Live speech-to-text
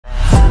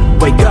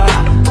Wake up,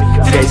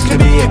 today's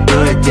gonna be a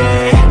good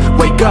day.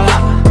 Wake up,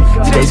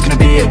 today's gonna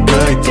be a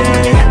good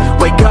day.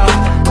 Wake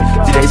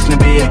up, today's gonna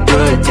be a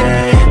good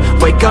day.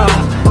 Wake up,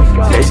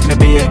 today's gonna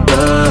be a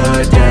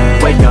good day.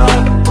 Wake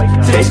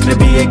up, today's gonna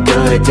be a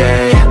good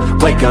day.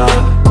 Wake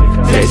up,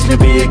 today's gonna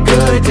be a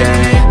good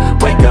day.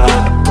 Wake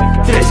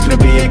up, today's gonna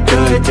be a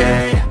good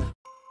day.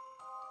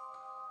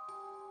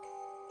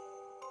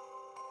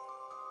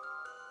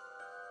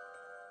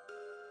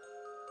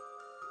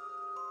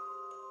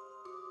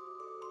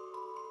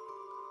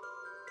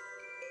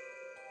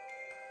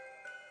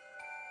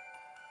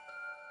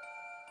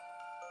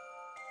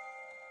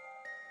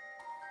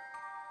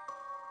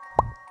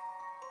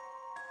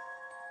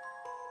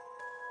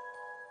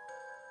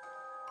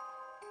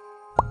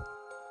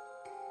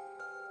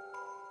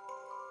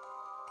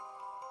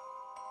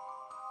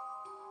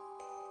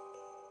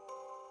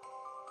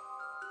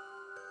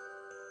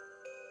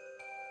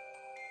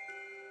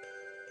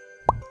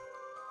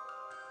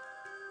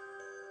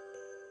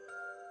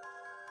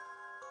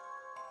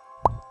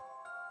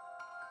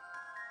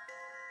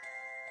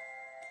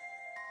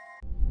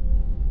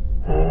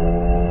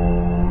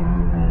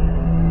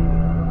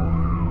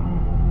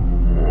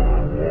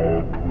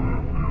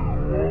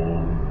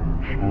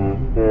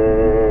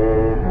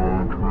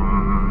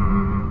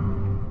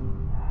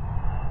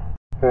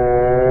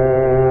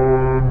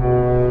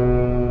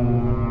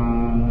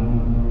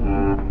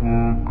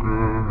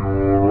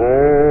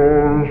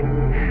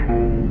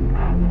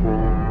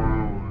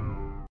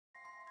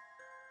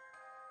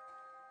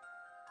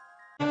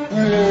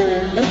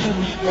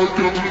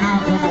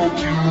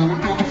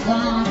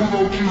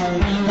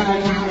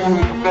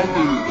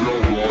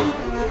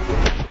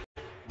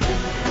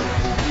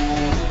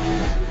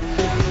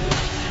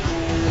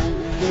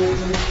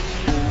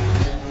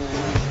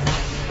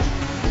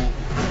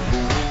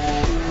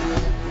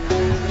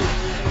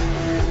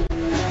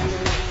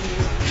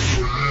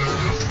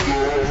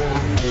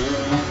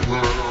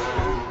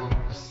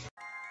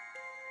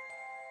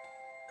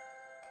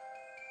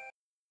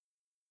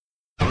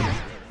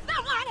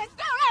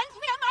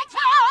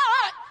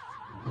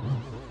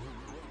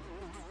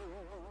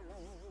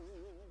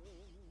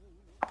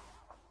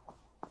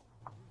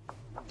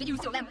 Did you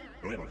steal them?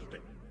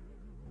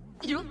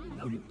 Did you?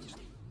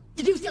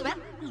 Did you steal them?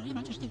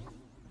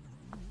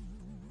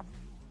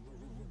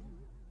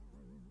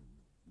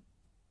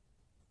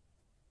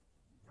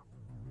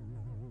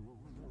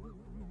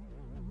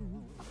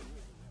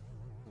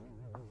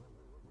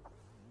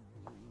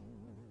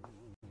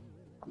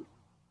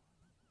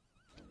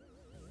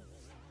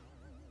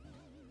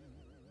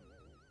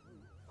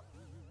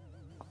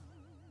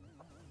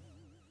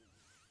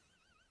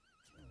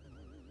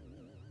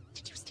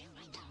 Did you steal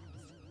my toys?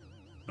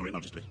 No, Your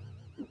Majesty.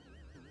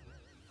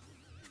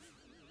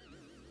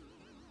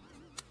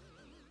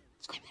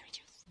 Cranberry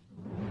juice.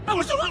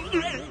 Oh, so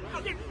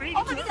I didn't mean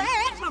Open his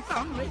head! my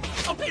family.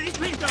 Oh,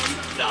 please don't.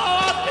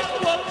 Stop!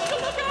 Little ones to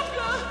look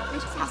after. We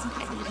just have some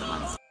tiny little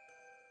ones.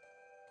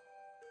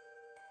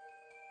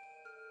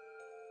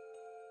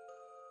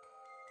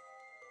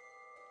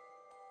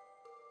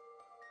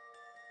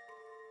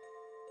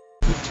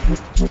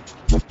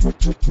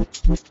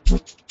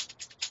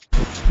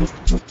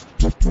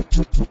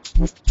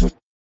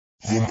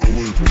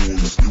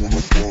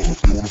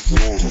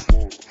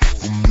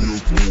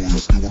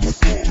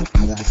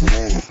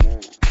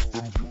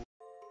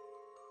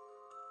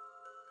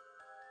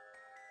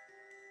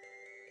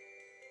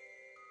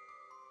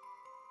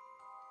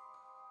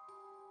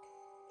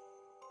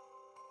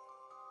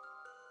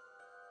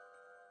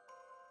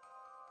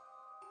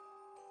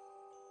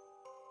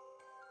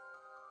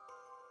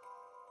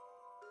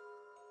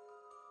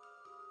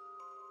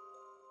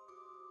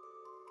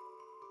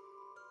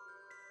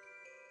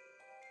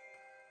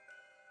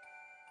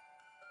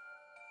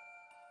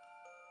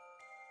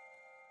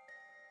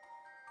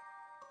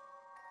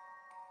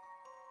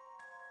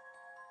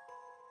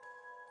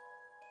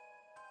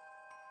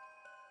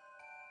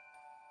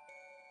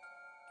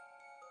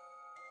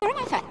 There are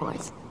no fat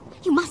boys.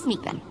 You must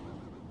meet them.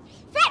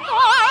 Fat boys!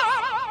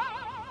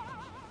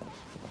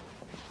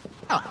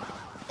 Oh,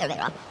 there they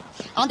are.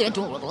 Aren't they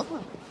adorable?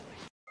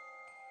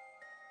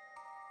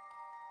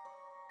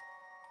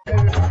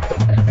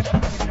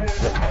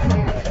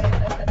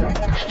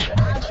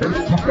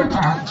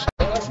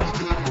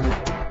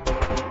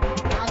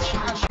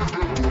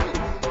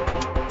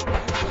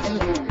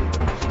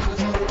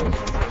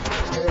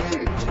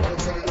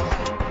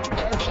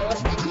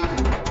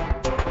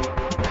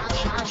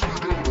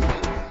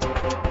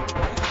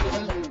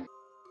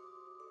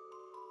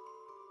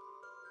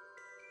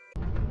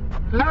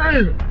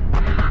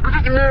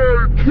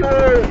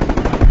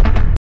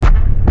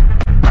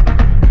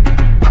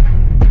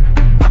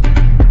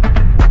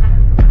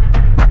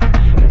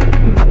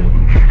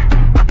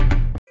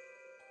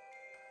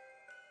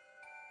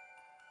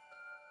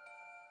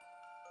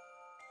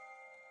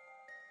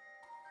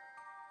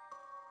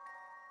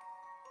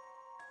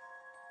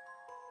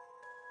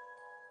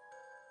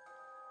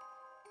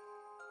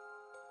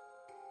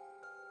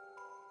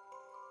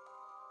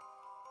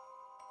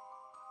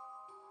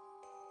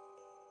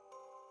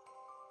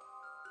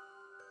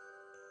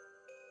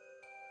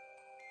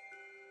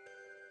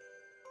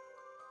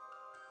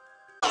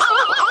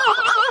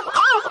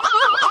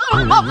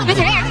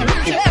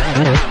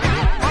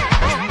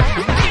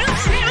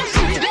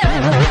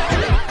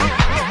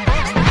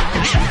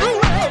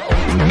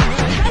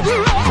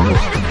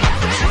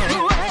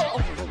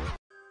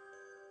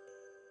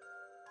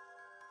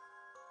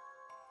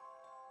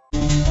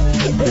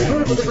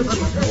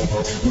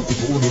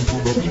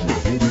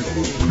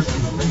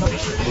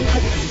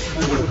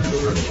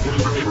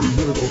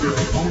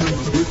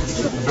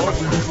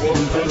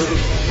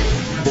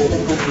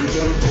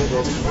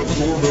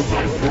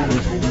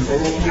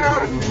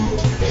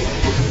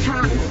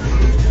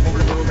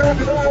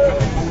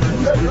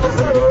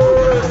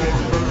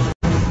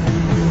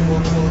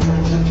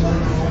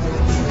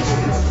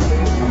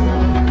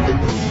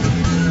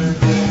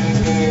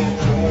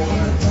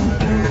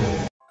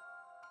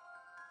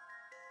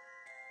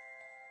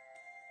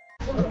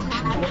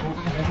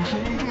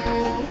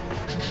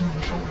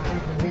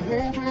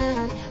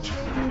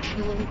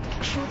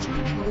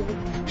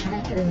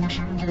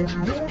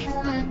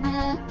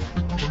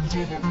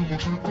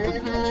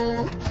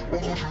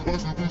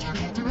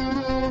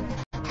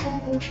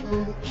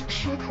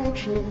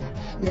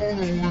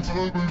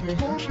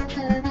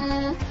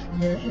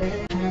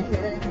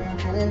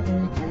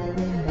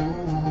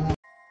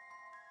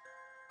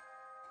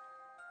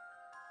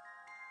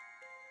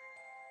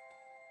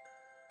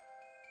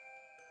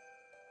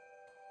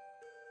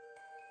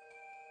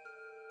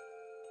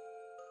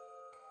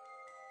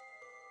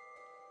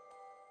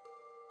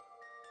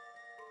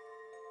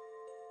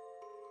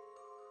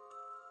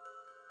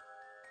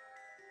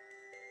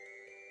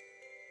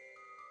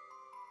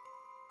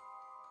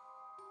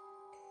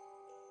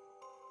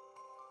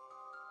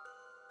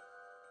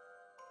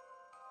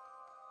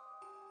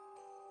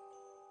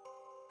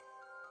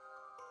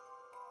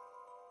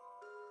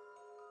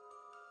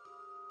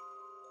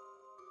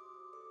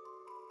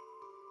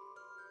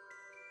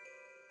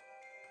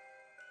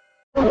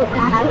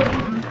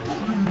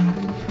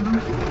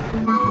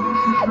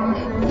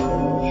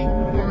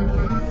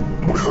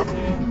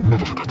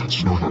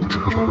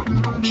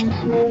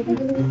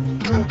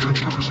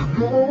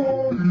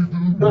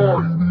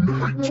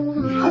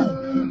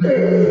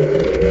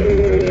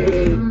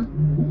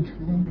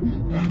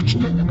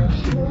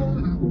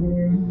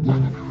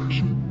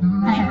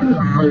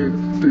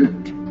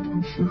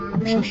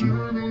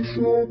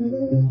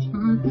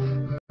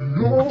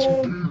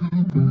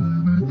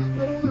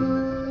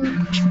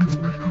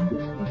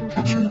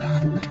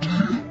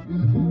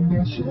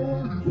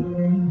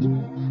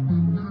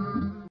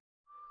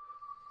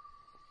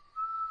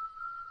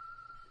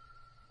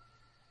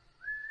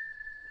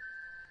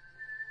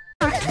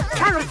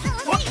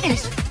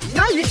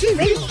 Now you see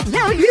me,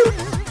 now you.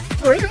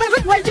 Wait a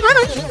minute, wait a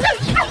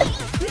minute.